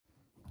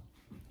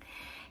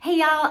Hey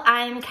y'all,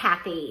 I'm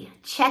Kathy,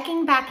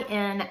 checking back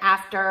in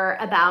after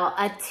about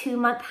a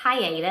 2-month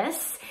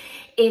hiatus.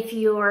 If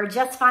you're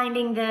just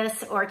finding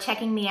this or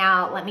checking me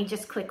out, let me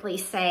just quickly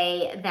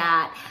say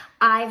that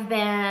I've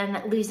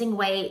been losing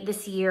weight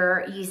this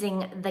year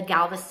using the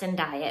Galveston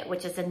Diet,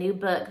 which is a new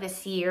book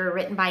this year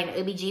written by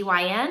an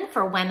OBGYN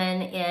for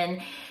women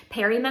in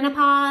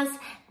perimenopause,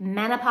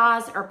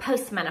 menopause, or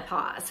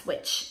postmenopause,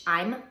 which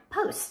I'm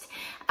post,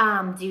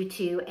 due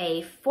to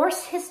a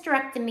forced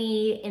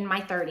hysterectomy in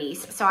my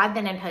 30s. So I've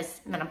been in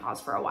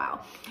postmenopause for a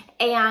while.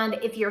 And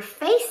if you're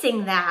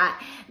facing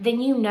that,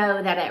 then you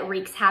know that it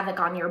wreaks havoc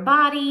on your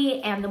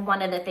body. And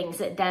one of the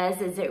things it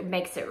does is it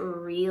makes it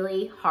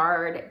really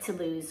hard to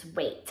lose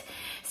weight.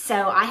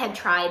 So I had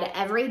tried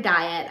every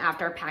diet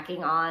after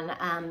packing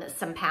on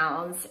some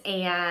pounds,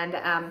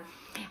 and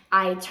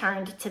I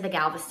turned to the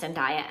Galveston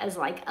Diet as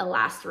like a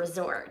last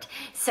resort.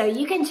 So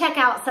you can check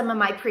out some of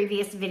my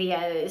previous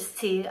videos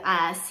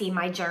to see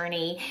my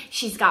journey.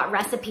 She's got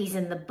recipes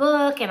in the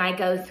book, and I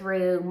go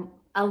through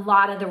a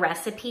lot of the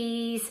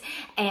recipes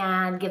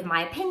and give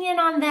my opinion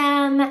on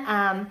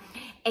them.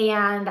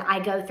 And I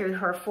go through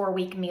her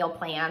 4-week meal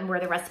plan where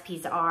the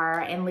recipes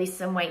are and lose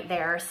some weight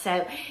there.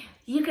 So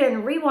you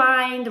can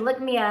rewind,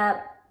 look me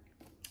up.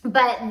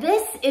 But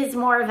this is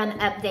more of an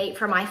update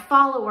for my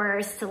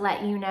followers to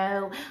let you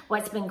know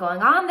what's been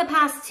going on the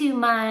past 2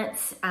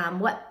 months,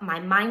 what my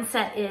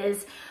mindset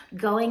is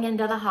going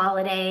into the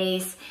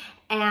holidays,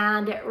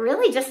 and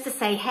really just to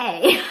say,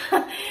 hey.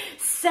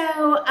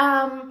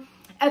 So,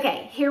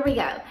 okay, here we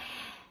go.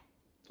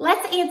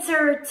 Let's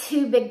answer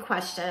 2 big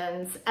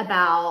questions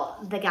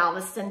about the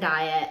Galveston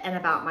Diet and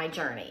about my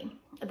journey.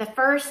 The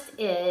first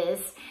is,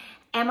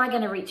 am I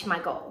going to reach my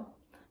goal?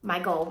 My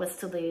goal was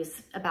to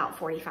lose about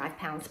 45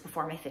 pounds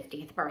before my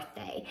 50th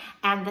birthday.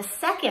 And the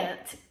second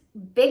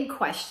big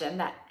question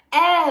that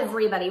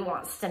everybody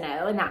wants to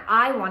know, and that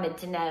I wanted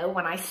to know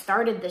when I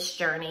started this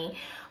journey,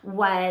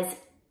 was,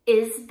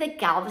 is the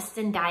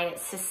Galveston Diet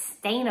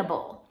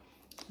sustainable?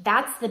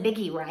 That's the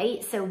biggie,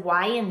 right? So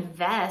why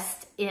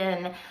invest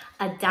in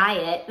a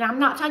diet? And I'm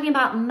not talking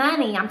about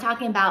money, I'm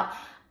talking about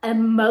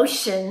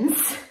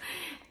emotions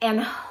and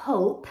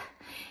hope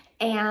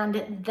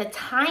and the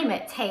time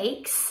it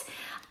takes.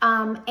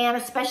 And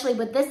especially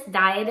with this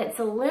diet, it's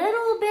a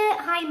little bit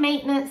high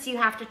maintenance. You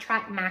have to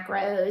track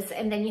macros,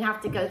 and then you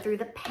have to go through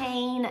the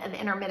pain of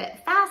intermittent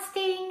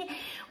fasting,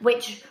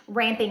 which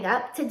ramping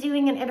up to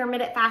doing an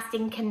intermittent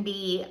fasting can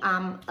be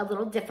a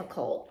little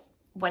difficult.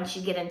 Once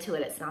you get into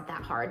it, it's not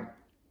that hard.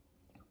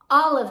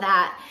 All of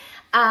that,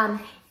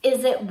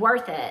 is it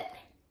worth it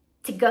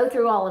to go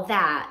through all of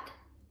that?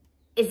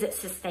 Is it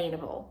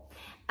sustainable?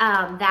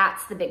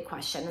 That's the big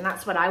question, and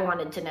that's what I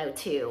wanted to know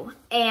too.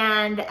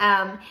 And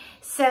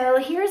so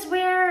here's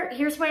where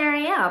I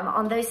am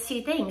on those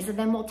 2 things, and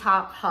then we'll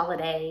talk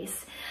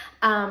holidays.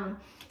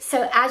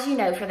 So as you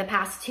know, for the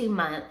past 2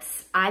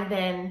 months, I've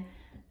been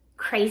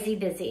crazy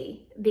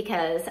busy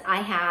because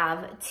I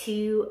have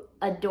 2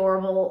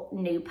 adorable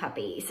new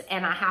puppies,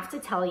 and I have to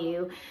tell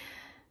you,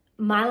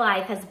 my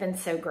life has been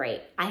so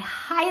great. I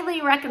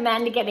highly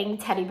recommend getting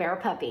teddy bear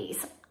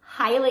puppies.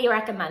 Highly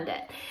recommend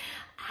it.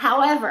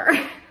 However,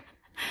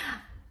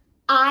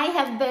 I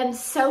have been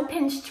so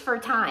pinched for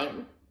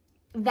time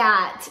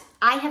that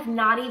I have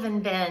not even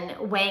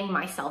been weighing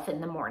myself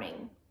in the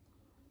morning.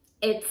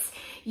 It's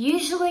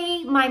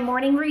usually my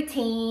morning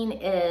routine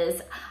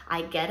is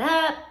I get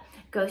up,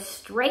 go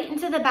straight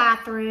into the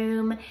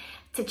bathroom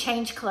to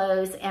change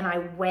clothes, and I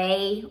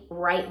weigh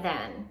right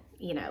then.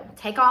 You know,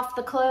 take off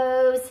the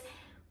clothes,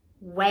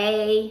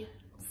 weigh,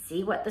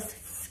 see what the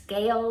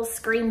scale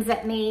screams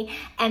at me,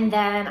 and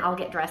then I'll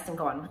get dressed and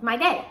go on with my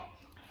day.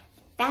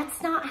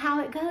 That's not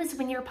how it goes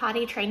when you're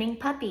potty training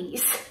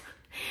puppies.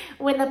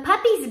 When the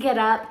puppies get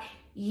up,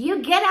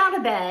 you get out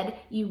of bed,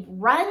 you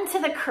run to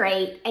the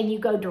crate, and you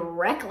go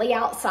directly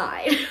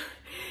outside.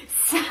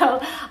 So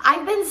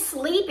I've been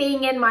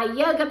sleeping in my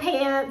yoga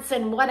pants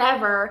and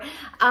whatever,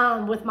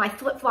 with my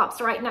flip-flops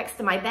right next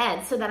to my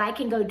bed so that I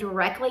can go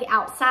directly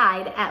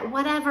outside at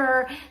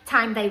whatever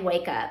time they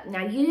wake up.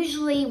 Now,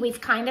 usually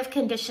we've kind of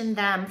conditioned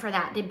them for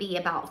that to be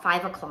about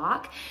 5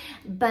 o'clock,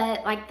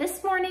 but like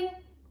this morning,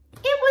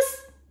 it was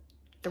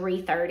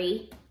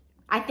 3:30.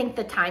 I think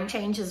the time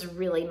change has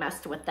really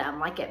messed with them,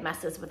 like it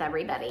messes with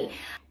everybody.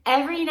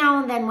 Every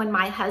now and then when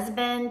my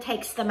husband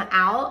takes them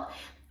out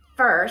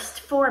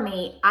first for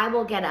me, I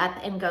will get up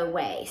and go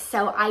weigh.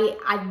 So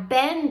I've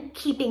been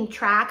keeping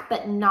track,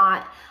 but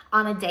not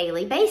on a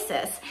daily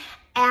basis.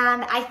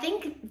 And I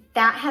think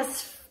that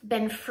has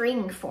been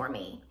freeing for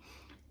me.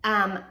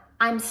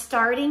 I'm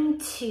starting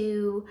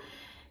to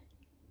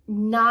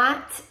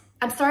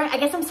I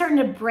guess I'm starting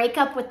to break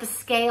up with the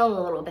scale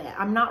a little bit.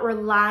 I'm not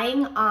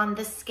relying on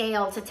the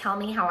scale to tell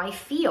me how I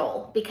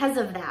feel because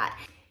of that.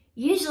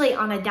 Usually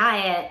on a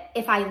diet,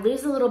 if I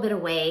lose a little bit of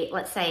weight,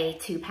 let's say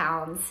 2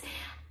 pounds,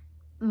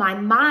 my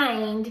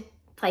mind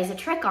plays a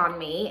trick on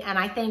me and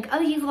I think, oh,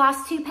 you've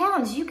lost 2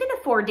 pounds. You can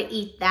afford to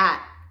eat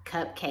that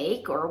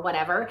cupcake or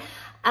whatever.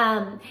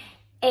 And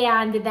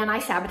then I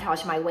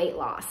sabotage my weight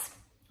loss.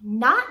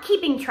 not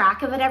keeping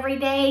track of it every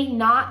day,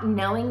 not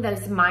knowing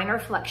those minor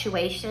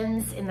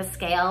fluctuations in the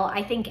scale.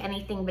 I think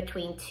anything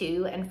between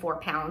 2 and 4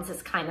 pounds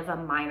is kind of a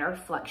minor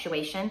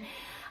fluctuation,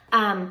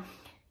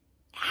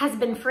 has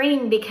been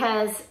freeing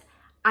because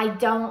I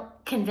don't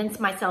convince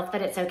myself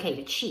that it's okay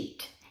to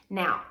cheat.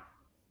 Now,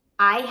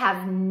 I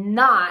have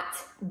not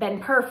been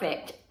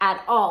perfect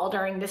at all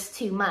during this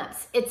 2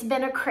 months. It's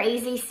been a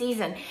crazy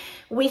season.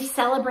 We've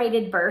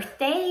celebrated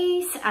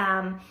birthdays.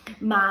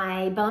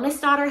 My bonus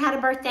daughter had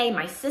a birthday.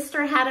 My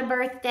sister had a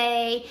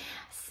birthday.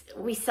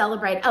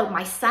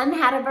 My son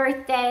had a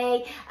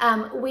birthday.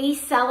 We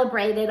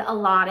celebrated a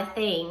lot of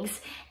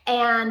things.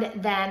 And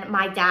then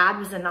my dad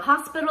was in the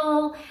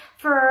hospital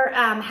for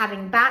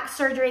having back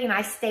surgery, and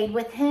I stayed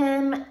with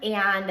him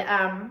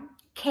and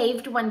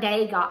caved one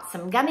day, got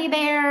some gummy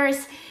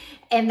bears,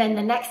 and then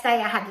the next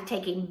day I had to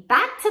take him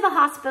back to the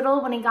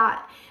hospital when he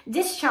got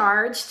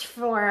discharged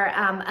for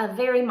a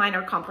very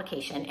minor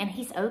complication, and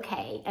he's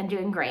okay and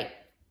doing great.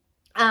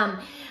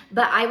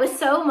 But I was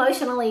so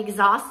emotionally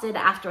exhausted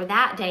after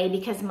that day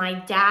because my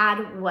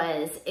dad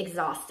was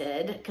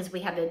exhausted because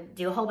we had to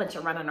do a whole bunch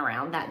of running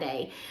around that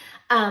day,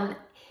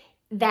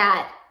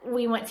 that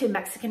we went to a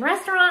Mexican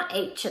restaurant,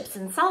 ate chips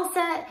and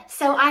salsa.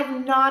 So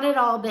I've not at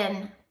all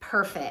been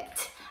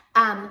perfect.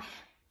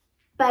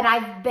 But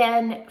I've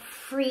been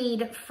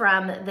freed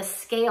from the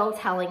scale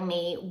telling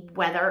me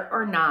whether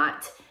or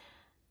not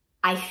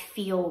I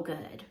feel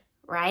good,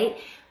 right?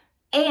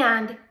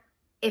 And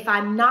if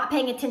I'm not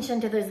paying attention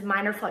to those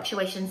minor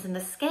fluctuations in the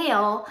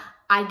scale,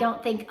 I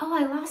don't think, oh,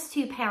 I lost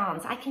 2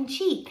 pounds, I can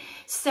cheat.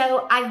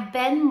 So I've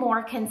been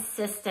more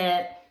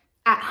consistent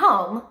at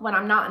home when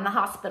I'm not in the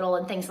hospital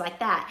and things like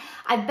that.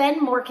 I've been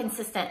more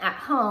consistent at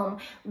home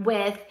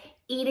with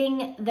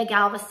eating the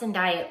Galveston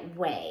Diet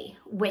way,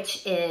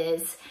 which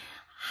is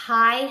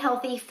high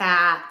healthy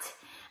fat,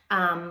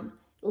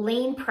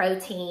 lean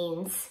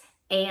proteins,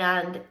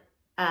 and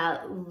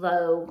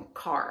low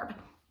carb.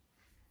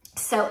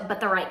 So, but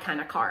the right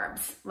kind of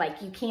carbs.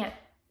 Like, you can't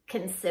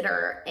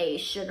consider a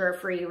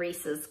sugar-free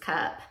Reese's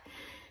cup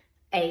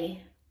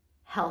a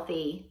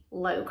healthy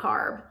low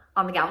carb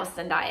on the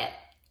Galveston Diet.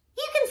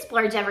 You can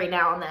splurge every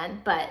now and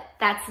then, but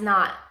that's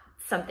not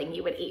something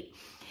you would eat.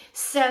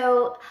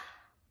 So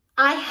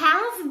I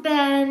have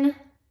been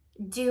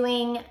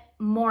doing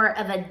more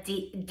of a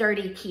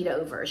dirty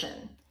keto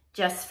version,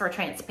 just for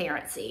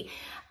transparency,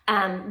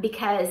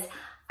 because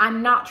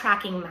I'm not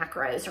tracking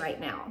macros right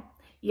now.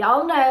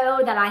 Y'all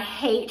know that I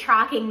hate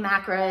tracking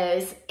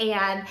macros,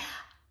 and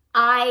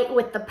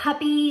with the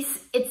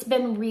puppies, it's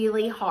been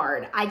really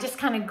hard. I just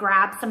kind of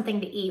grab something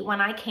to eat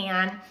when I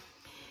can.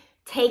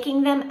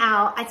 Taking them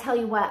out, I tell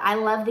you what, I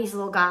love these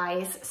little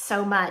guys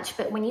so much,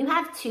 but when you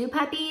have 2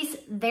 puppies,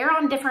 they're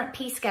on different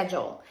pee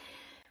schedule.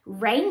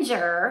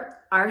 Ranger,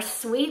 our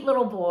sweet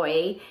little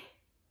boy,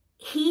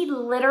 he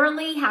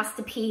literally has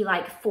to pee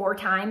like 4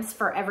 times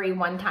for every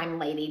 1 time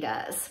Lady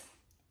does.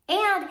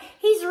 And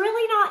he's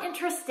really not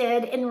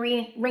interested in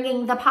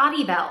ringing the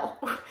potty bell.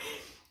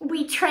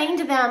 We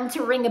trained them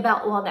to ring a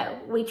bell. Well, no,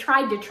 we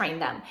tried to train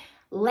them.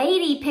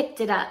 Lady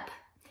picked it up,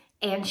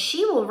 and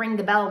she will ring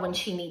the bell when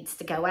she needs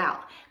to go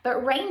out.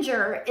 But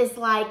Ranger is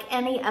like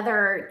any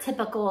other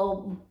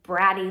typical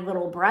bratty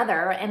little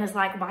brother and is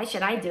like, why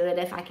should I do it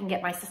if I can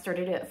get my sister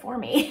to do it for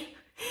me?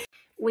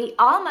 We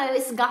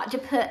almost got to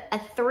put a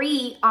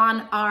 3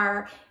 on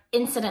our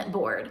incident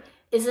board.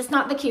 Is this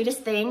not the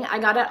cutest thing? I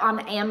got it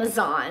on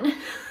Amazon.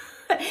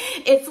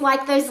 It's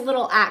like those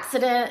little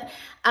accident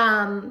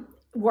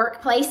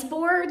workplace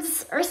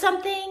boards or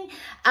something.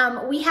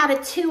 We had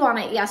a 2 on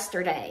it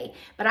yesterday,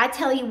 but I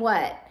tell you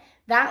what,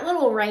 that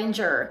little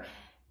Ranger,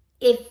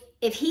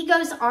 if he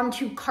goes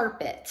onto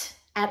carpet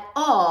at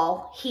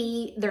all,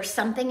 there's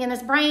something in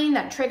his brain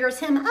that triggers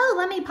him. Oh,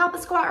 let me pop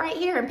a squat right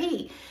here and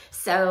pee.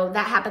 So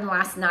that happened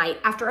last night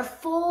after a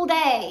full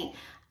day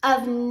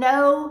of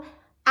no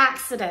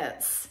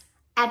accidents.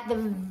 At the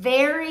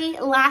very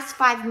last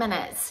 5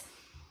 minutes,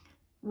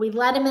 we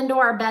let him into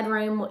our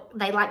bedroom.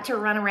 They like to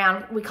run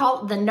around. We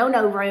call it the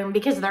no-no room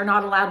because they're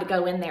not allowed to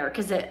go in there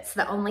because it's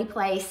the only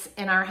place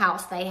in our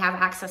house they have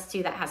access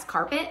to that has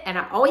carpet. And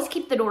I always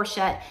keep the door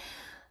shut.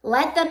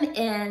 Let them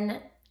in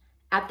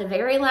at the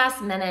very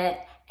last minute,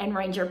 and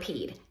Ranger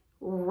peed.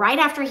 Right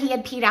after he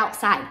had peed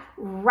outside.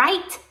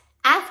 Right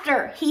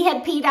after he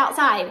had peed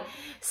outside.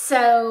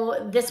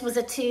 So this was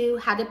a 2,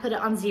 had to put it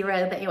on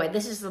 0. But anyway,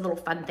 this is a little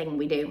fun thing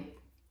we do.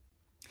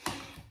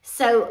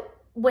 So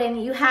when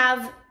you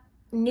have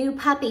new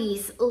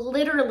puppies,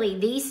 literally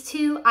these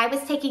 2, I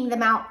was taking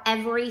them out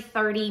every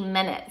 30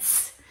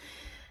 minutes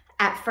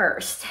at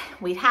first.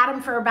 We've had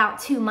them for about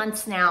 2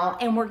 months now,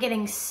 and we're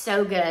getting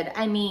so good.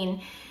 I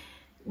mean,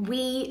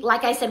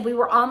 like I said, we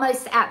were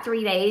almost at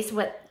 3 days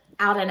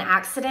without an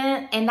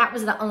accident, and that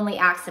was the only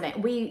accident.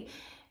 We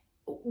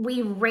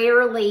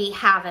rarely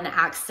have an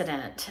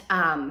accident,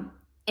 and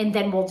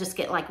then we'll just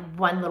get like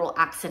 1 little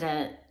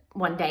accident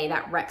one day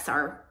that wrecks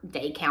our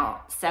day count.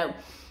 So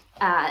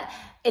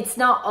it's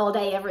not all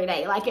day, every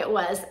day like it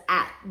was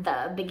at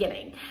the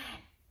beginning.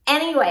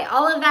 Anyway,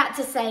 all of that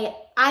to say,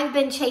 I've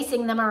been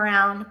chasing them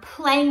around,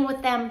 playing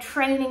with them,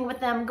 training with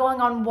them,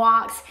 going on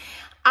walks.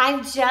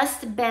 I've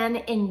just been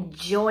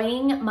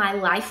enjoying my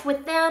life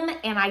with them,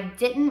 and I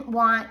didn't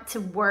want to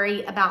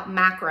worry about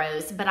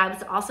macros, but I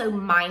was also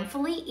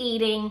mindfully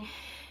eating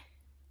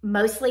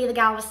mostly the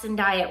Galveston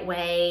Diet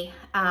way,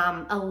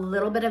 a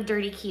little bit of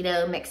dirty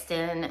keto mixed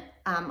in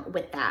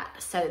with that.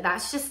 So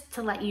that's just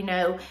to let you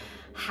know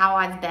how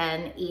I've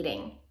been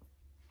eating.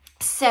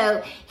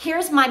 So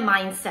here's my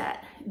mindset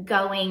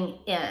going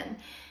in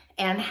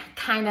and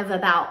kind of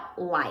about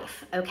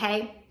life,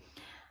 okay?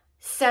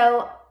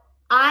 So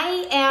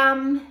I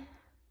am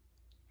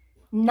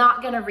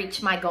not gonna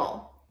reach my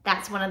goal.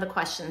 That's one of the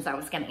questions I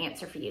was gonna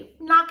answer for you.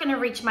 Not gonna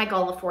reach my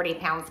goal of 40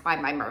 pounds by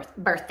my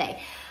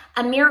birthday.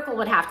 A miracle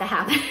would have to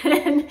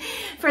happen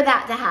for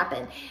that to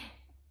happen.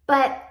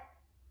 But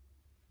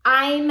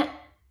I'm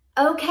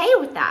okay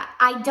with that.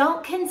 I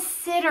don't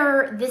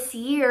consider this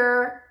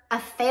year a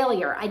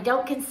failure. I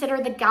don't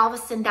consider the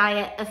Galveston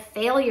Diet a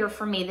failure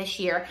for me this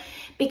year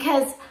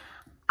because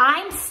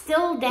I'm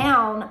still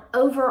down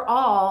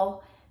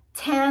overall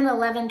 10,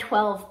 11,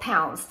 12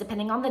 pounds,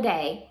 depending on the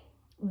day,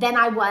 than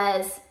I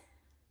was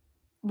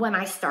when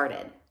I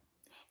started.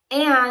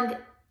 And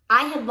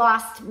I had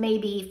lost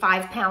maybe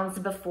 5 pounds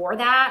before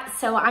that.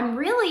 So I'm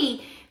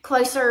really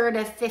closer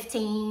to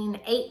 15,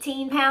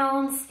 18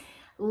 pounds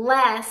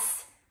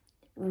less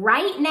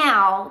right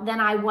now than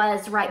I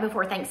was right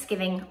before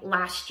Thanksgiving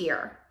last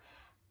year.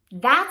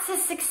 That's a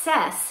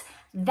success.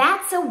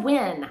 That's a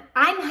win.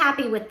 I'm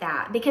happy with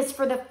that because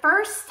for the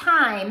first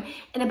time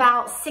in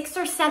about 6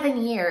 or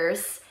 7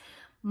 years,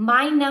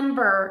 my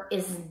number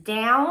is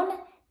down,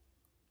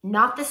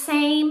 not the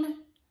same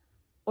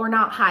or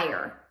not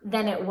higher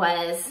than it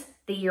was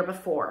the year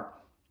before.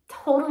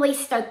 Totally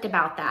stoked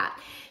about that.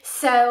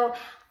 So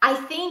I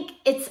think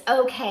it's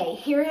okay.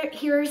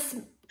 Here's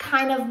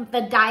kind of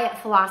the diet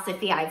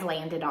philosophy I've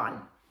landed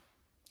on.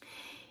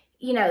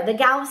 You know, the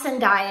Galveston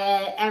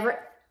Diet,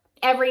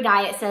 every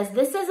diet says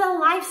this is a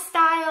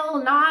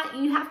lifestyle, not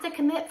you have to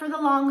commit for the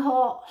long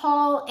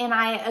haul. And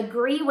I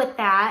agree with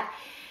that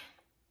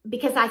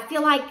because I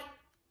feel like,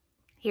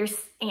 here's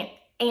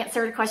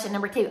answer to question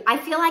number 2. I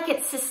feel like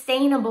it's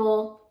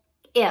sustainable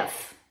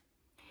if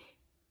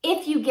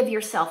you give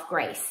yourself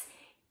grace.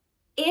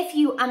 If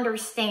you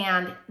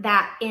understand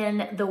that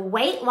in the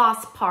weight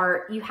loss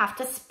part, you have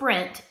to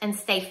sprint and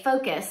stay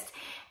focused.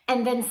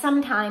 And then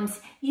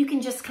sometimes you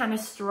can just kind of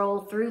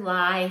stroll through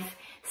life,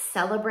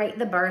 celebrate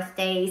the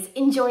birthdays,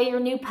 enjoy your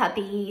new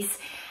puppies,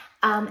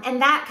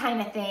 and that kind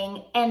of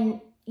thing.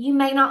 And you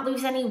may not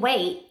lose any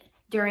weight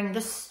during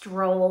the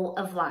stroll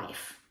of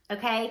life,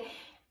 okay?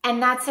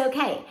 And that's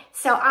okay.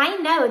 So I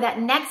know that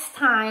next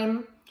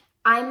time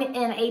I'm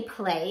in a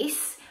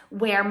place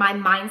where my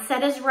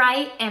mindset is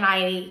right and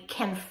I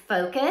can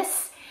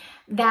focus,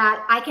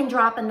 that I can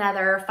drop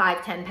another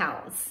 5, 10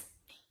 pounds.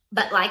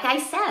 But like I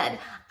said,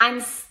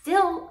 I'm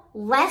still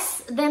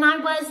less than I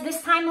was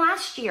this time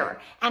last year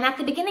and at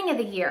the beginning of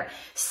the year.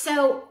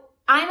 So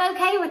I'm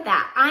okay with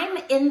that. I'm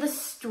in the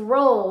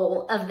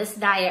stroll of this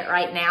diet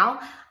right now.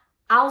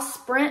 I'll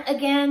sprint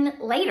again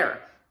later.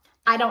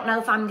 I don't know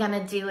if I'm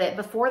gonna do it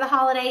before the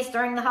holidays,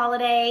 during the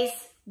holidays,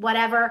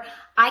 whatever.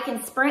 I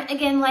can sprint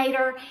again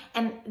later,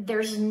 and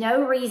there's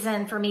no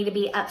reason for me to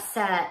be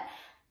upset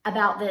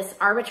about this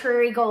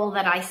arbitrary goal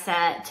that I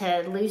set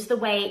to lose the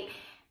weight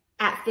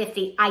at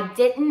 50. I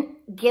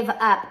didn't give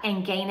up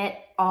and gain it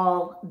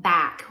all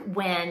back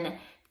when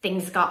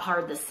things got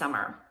hard this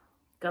summer.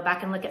 Go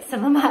back and look at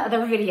some of my other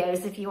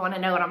videos if you want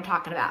to know what I'm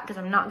talking about, because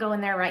I'm not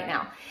going there right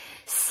now.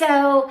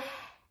 So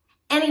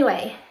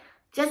anyway,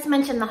 just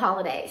mention the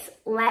holidays.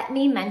 Let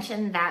me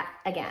mention that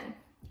again.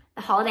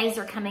 The holidays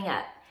are coming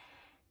up.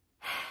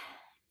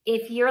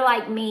 If you're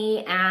like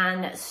me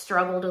and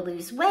struggle to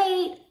lose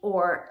weight,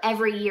 or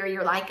every year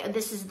you're like, oh,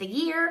 this is the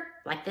year,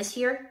 like this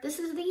year, this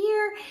is the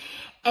year.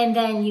 And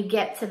then you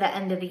get to the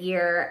end of the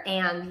year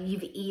and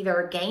you've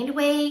either gained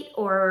weight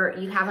or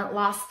you haven't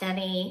lost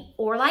any,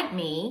 or like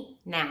me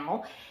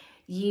now,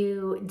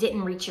 you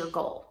didn't reach your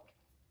goal.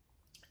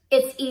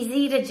 It's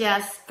easy to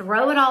just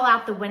throw it all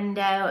out the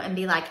window and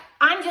be like,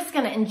 I'm just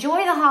going to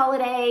enjoy the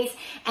holidays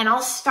and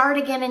I'll start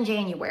again in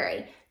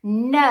January.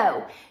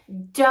 No,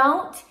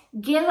 don't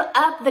give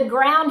up the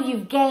ground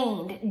you've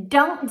gained.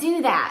 Don't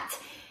do that.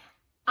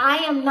 I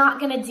am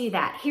not going to do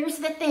that. Here's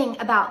the thing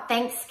about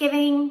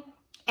Thanksgiving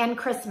and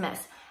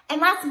Christmas.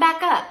 And let's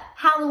back up.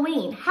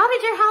 Halloween. How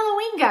did your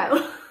Halloween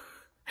go?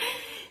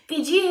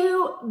 Did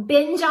you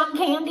binge on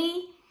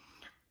candy?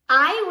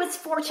 I was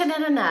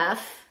fortunate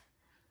enough.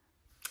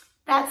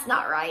 That's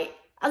not right.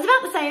 I was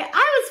about to say,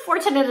 I was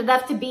fortunate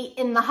enough to be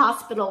in the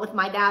hospital with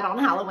my dad on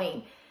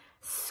Halloween.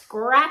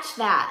 Scratch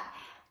that.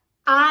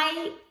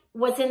 I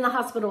was in the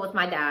hospital with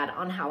my dad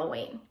on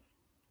Halloween.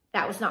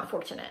 That was not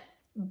fortunate.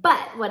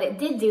 But what it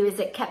did do is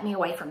it kept me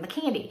away from the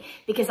candy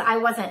because I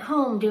wasn't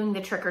home doing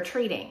the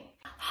trick-or-treating.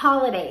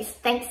 Holidays,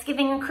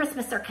 Thanksgiving and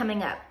Christmas are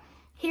coming up.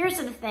 Here's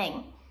the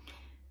thing.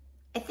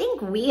 I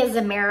think we as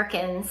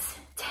Americans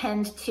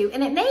tend to,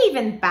 and it may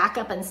even back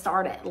up and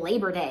start at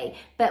Labor Day,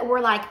 but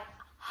we're like,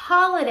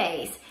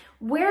 holidays,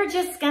 we're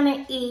just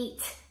gonna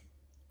eat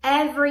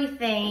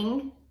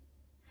everything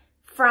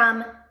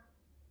from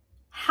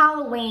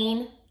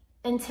Halloween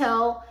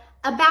until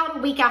about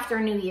a week after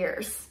New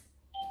Year's.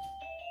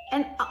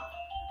 And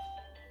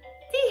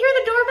do you hear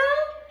the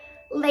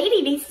doorbell?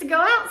 Lady needs to go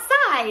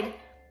outside.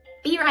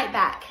 Be right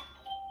back.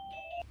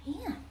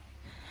 Yeah,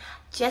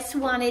 just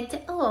wanted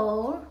to,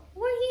 oh,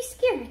 were you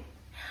scared?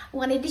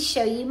 Wanted to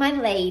show you my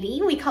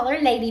lady. We call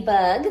her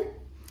Ladybug.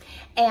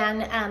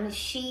 And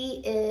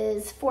she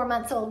is 4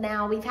 months old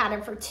now. We've had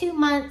her for 2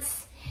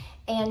 months.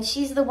 And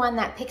she's the one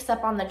that picks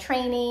up on the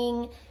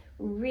training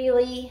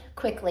really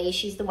quickly.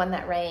 She's the one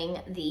that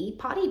rang the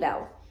potty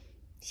bell.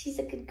 She's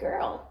a good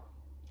girl.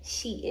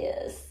 She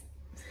is.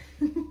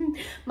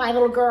 My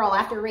little girl,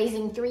 after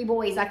raising 3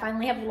 boys, I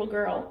finally have a little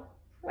girl,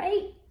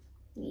 right?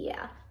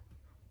 Yeah.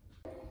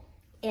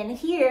 And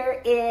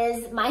here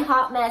is my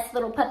hot mess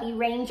little puppy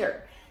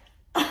Ranger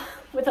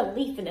with a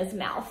leaf in his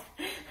mouth.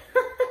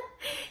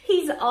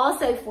 He's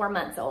also 4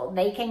 months old.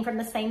 They came from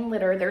the same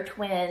litter. They're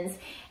twins.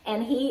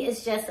 And he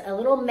is just a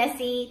little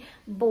messy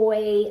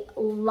boy,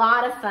 a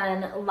lot of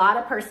fun, a lot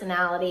of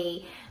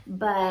personality,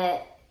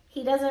 but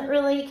he doesn't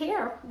really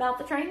care about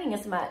the training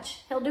as much.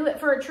 He'll do it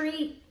for a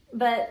treat,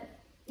 but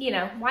you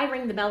know, why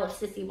ring the bell if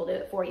Sissy will do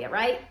it for you,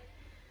 right?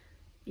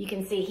 You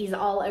can see he's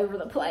all over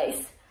the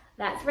place.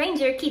 That's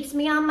Ranger, keeps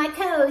me on my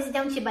toes,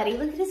 don't you, buddy?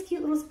 Look at his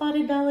cute little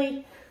spotted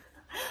belly.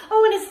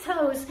 Oh, and his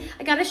toes.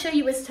 I gotta show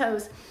you his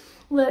toes.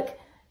 Look,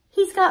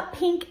 he's got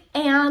pink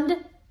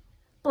and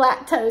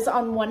black toes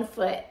on one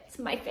foot. It's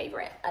my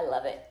favorite. I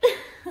love it.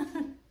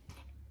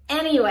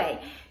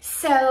 Anyway,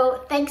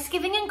 so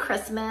Thanksgiving and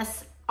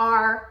Christmas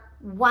are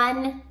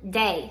one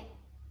day.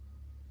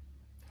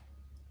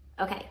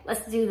 Okay,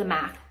 let's do the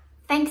math.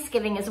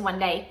 Thanksgiving is one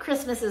day.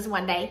 Christmas is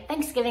one day.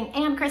 Thanksgiving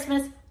and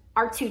Christmas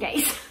are 2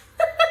 days.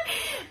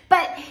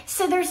 But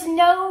so there's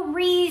no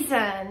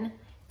reason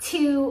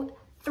to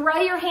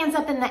throw your hands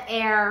up in the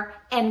air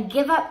and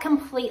give up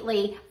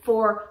completely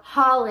for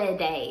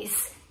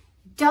holidays.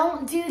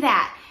 Don't do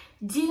that.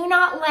 Do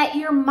not let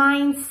your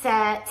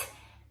mindset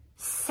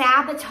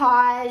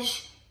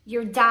sabotage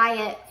your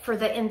diet for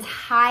the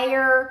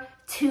entire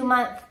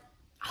 2-month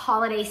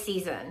holiday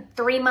season.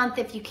 3-month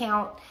if you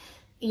count,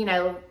 you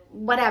know,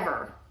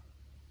 whatever,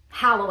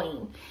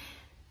 Halloween.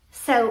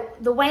 So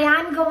the way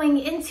I'm going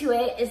into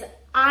it is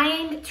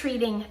I'm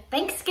treating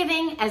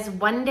Thanksgiving as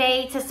 1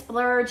 day to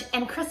splurge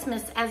and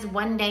Christmas as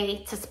 1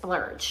 day to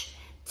splurge.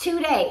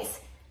 2 days,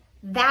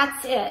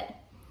 that's it.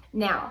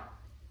 Now,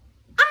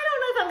 I don't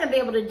know if I'm gonna be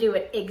able to do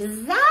it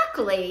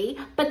exactly,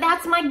 but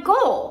that's my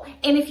goal.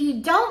 And if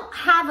you don't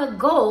have a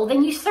goal,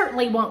 then you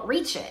certainly won't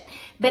reach it.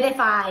 But if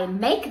I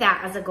make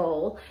that as a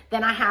goal,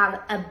 then I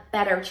have a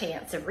better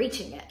chance of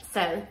reaching it.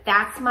 So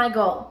that's my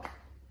goal.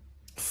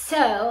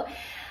 So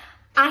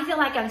I feel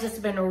like I've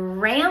just been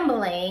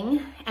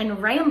rambling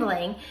and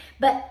rambling,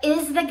 but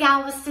is the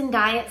Galveston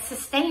diet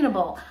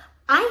sustainable?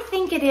 I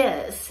think it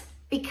is,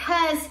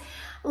 because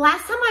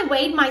last time I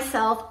weighed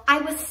myself,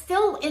 I was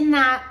still in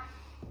that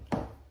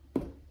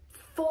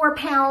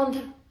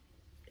 4-pound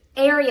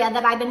area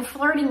that I've been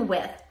flirting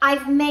with.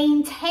 I've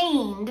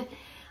maintained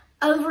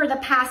over the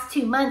past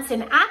 2 months,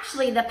 and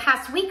actually the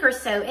past week or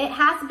so, it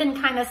has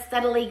been kind of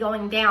steadily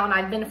going down.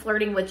 I've been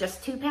flirting with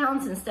just 2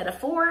 pounds instead of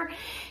 4.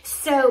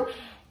 So,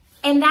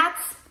 and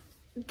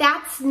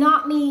that's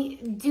not me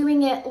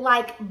doing it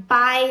like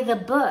by the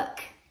book.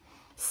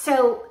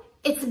 So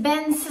it's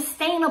been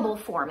sustainable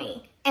for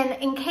me. And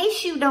in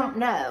case you don't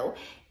know,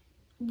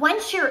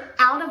 once you're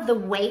out of the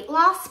weight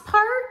loss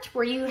part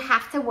where you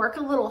have to work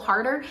a little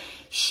harder,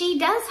 she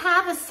does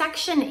have a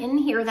section in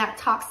here that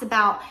talks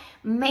about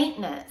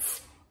maintenance,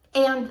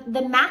 and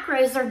the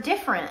macros are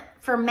different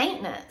for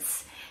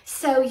maintenance.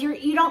 So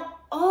you don't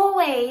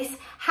always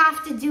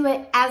have to do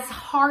it as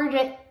hard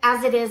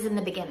as it is in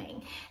the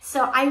beginning.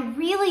 So I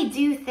really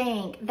do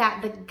think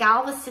that the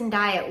Galveston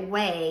diet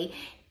way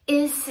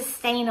is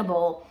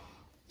sustainable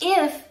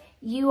if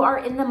you are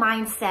in the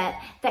mindset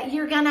that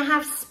you're gonna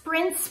have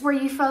sprints where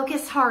you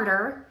focus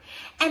harder,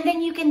 and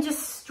then you can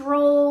just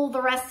stroll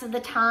the rest of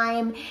the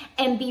time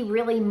and be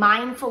really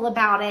mindful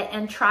about it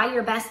and try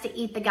your best to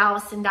eat the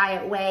Galveston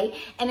diet way.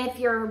 And if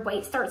your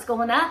weight starts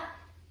going up,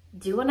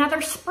 do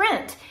another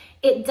sprint.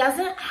 It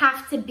doesn't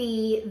have to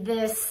be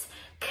this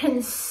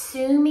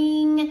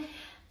consuming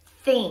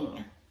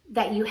thing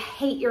that you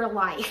hate your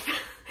life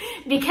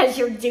because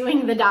you're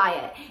doing the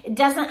diet. It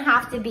doesn't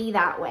have to be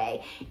that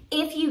way.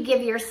 If you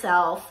give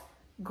yourself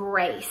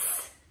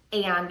grace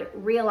and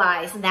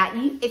realize that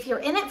if you're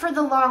in it for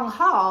the long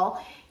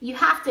haul, you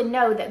have to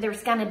know that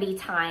there's gonna be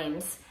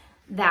times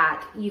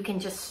that you can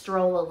just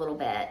stroll a little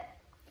bit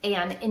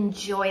and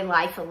enjoy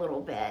life a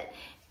little bit.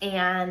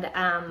 And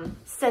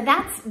so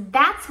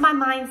that's my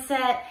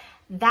mindset.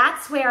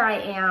 That's where I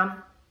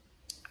am.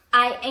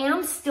 I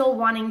am still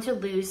wanting to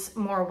lose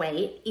more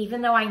weight,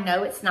 even though I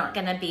know it's not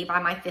gonna be by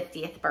my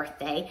 50th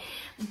birthday.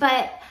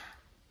 But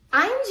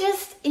I'm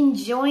just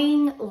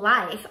enjoying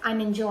life. I'm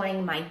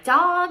enjoying my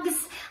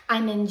dogs.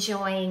 I'm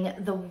enjoying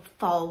the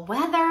fall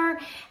weather.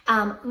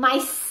 My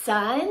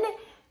son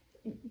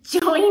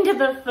joined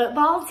the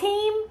football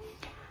team,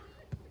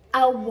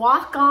 a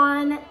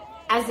walk-on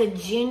as a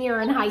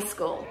junior in high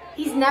school.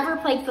 He's never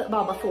played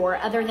football before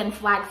other than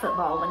flag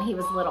football when he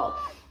was little.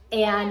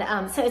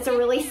 And so it's a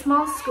really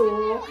small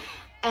school,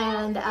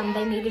 and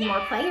they needed more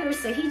players,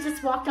 so he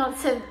just walked on.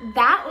 So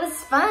that was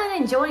fun,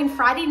 enjoying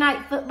Friday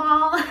night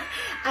football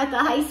at the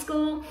high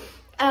school.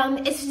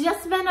 It's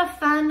just been a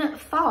fun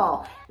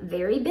fall.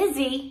 Very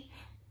busy,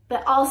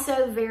 but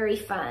also very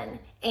fun.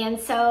 And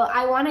so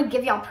I want to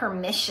give y'all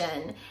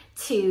permission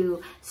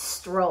to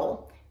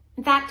stroll.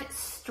 In fact,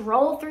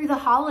 stroll through the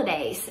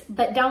holidays,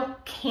 but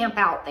don't camp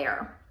out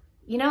there.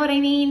 You know what I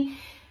mean?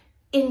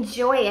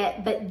 Enjoy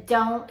it, but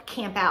don't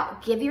camp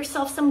out. Give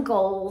yourself some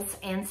goals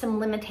and some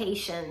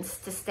limitations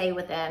to stay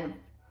within,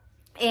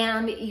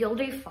 and you'll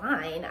do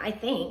fine, I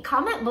think.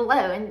 Comment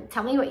below and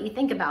tell me what you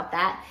think about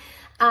that.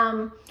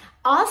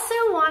 Also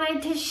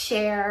wanted to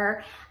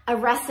share a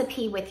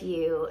recipe with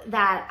you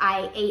that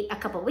I ate a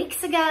couple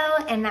weeks ago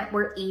and that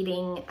we're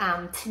eating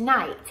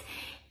tonight.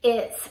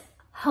 It's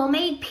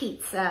homemade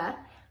pizza,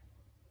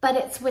 but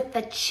it's with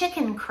the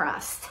chicken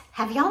crust.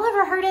 Have y'all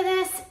ever heard of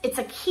this? It's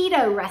a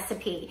keto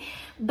recipe,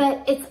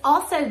 but it's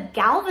also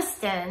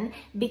Galveston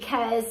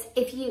because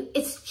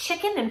it's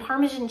chicken and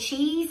Parmesan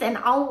cheese, and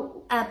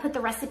I'll put the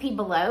recipe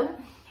below.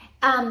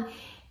 And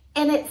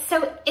it's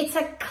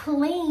a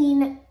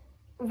clean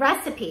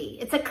recipe.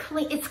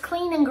 It's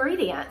clean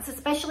ingredients,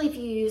 especially if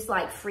you use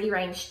like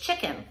free-range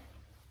chicken.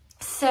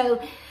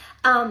 So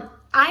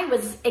I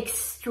was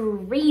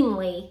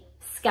extremely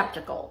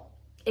skeptical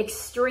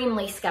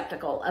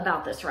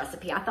about this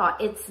recipe. I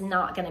thought it's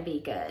not going to be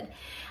good.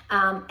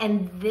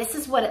 And this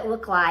is what it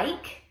looked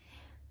like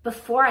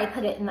before I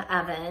put it in the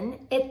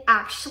oven. It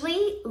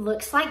actually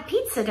looks like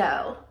pizza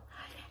dough.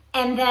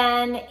 And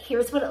then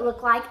here's what it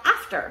looked like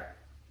after.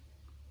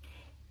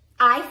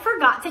 I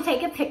forgot to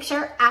take a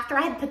picture after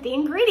I had put the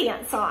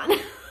ingredients on.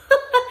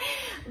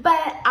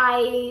 But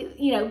I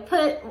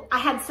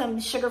had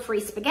some sugar-free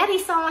spaghetti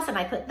sauce, and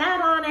I put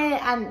that on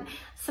it, and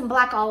some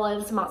black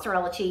olives,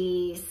 mozzarella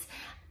cheese.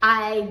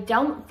 I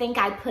don't think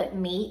I put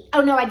meat.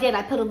 Oh no, I did.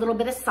 I put a little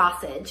bit of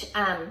sausage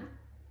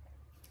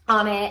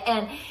on it,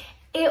 and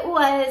it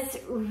was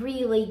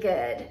really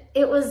good.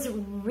 It was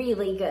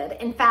really good.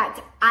 In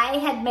fact, I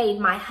had made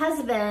my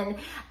husband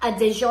a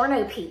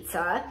DiGiorno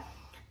pizza,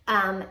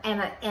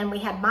 and we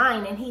had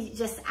mine, and he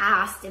just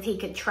asked if he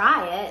could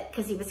try it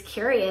because he was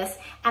curious,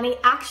 and he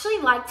actually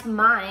liked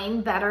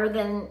mine better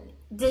than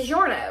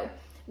DiGiorno,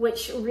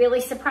 which really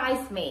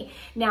surprised me.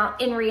 Now,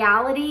 in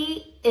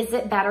reality, is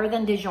it better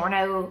than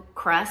DiGiorno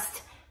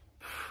crust?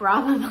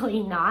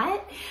 Probably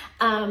not.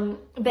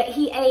 But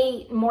he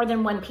ate more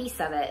than one piece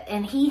of it,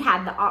 and he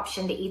had the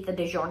option to eat the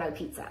DiGiorno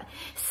pizza.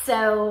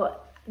 So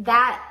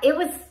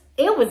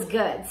it was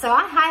good. So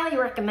I highly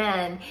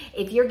recommend,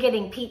 if you're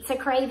getting pizza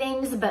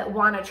cravings but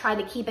want to try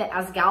to keep it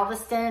as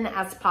Galveston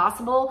as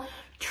possible,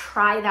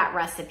 try that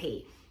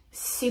recipe.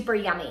 Super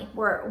yummy.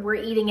 We're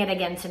eating it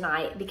again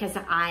tonight because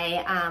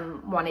I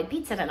wanted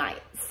pizza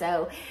tonight.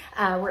 So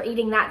we're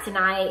eating that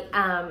tonight.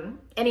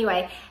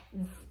 Anyway,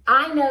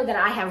 I know that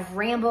I have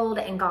rambled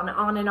and gone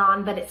on and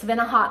on, but it's been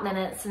a hot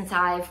minute since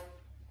I've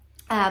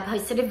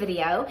posted a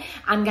video.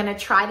 I'm gonna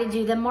try to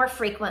do them more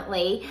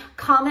frequently.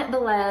 Comment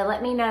below,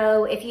 let me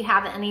know if you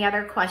have any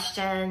other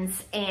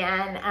questions,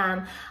 and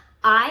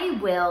I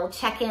will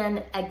check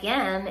in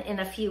again in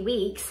a few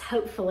weeks,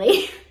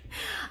 hopefully.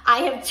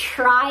 I have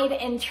tried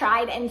and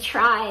tried and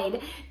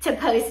tried to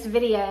post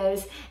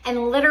videos,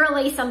 and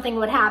literally something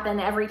would happen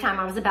every time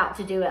I was about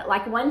to do it.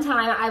 Like one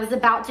time I was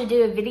about to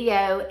do a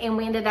video and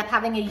we ended up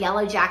having a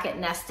yellow jacket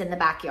nest in the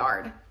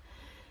backyard,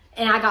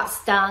 and I got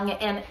stung.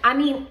 And I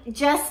mean,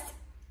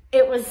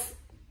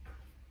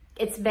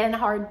 it's been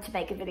hard to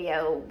make a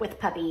video with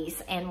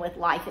puppies and with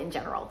life in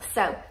general.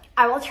 So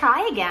I will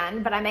try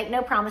again, but I make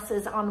no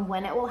promises on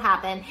when it will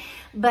happen.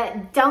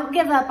 But don't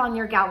give up on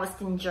your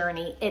Galveston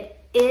journey. It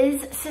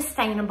is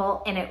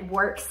sustainable and it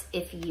works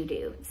if you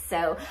do.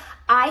 So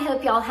I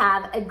hope y'all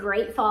have a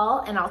great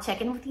fall, and I'll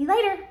check in with you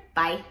later.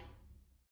 Bye.